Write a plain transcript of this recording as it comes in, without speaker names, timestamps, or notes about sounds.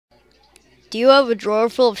Do you have a drawer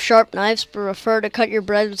full of sharp knives but prefer to cut your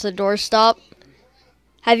bread with a doorstop?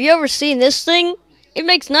 Have you ever seen this thing? It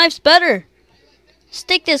makes knives better.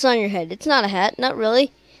 Stick this on your head. It's not a hat, not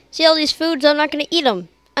really. See all these foods? I'm not going to eat them.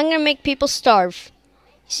 I'm going to make people starve.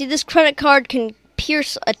 See, this credit card can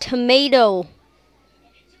pierce a tomato.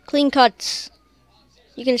 Clean cuts.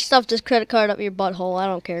 You can stuff this credit card up your butthole. I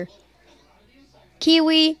don't care.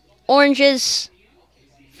 Kiwi, oranges,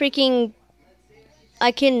 freaking...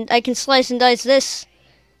 I can slice and dice this.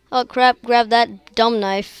 Oh crap, grab that dumb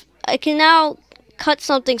knife. I can now cut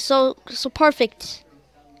something so perfect.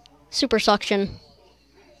 Super suction.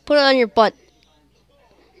 Put it on your butt.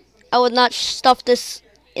 I would not stuff this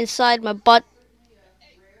inside my butt.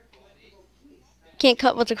 Can't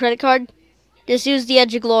cut with a credit card. Just use the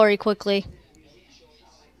Edge of Glory quickly.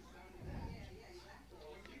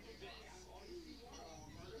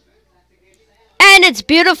 And it's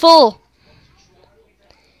beautiful!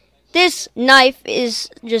 This knife is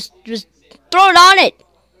just throw it on it.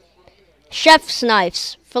 Chef's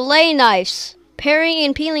knives, fillet knives, paring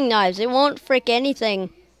and peeling knives. It won't frick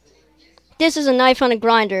anything. This is a knife on a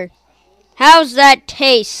grinder. How's that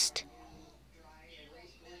taste?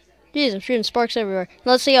 Jeez, I'm shooting sparks everywhere.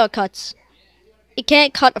 Let's see how it cuts. It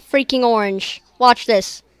can't cut a freaking orange. Watch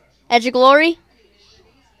this. Edge of Glory.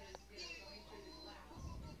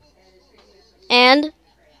 And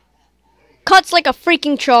cuts like a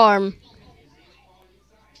freaking charm.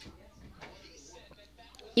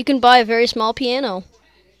 You can buy a very small piano.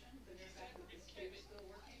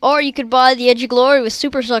 Or you could buy the Edge of Glory with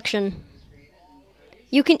super suction.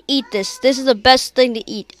 You can eat this. This is the best thing to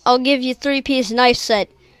eat. I'll give you 3-piece knife set.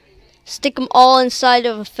 Stick them all inside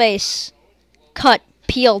of a face. Cut,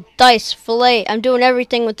 peel, dice, fillet. I'm doing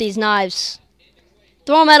everything with these knives.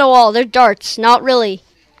 Throw them at a wall. They're darts. Not really.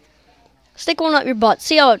 Stick one up your butt.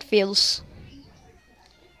 See how it feels.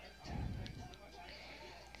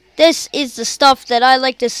 This is the stuff that I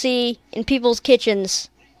like to see in people's kitchens.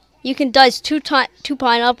 You can dice two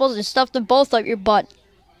pineapples and stuff them both up your butt.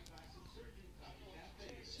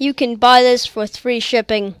 You can buy this with free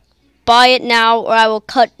shipping. Buy it now or I will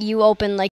cut you open like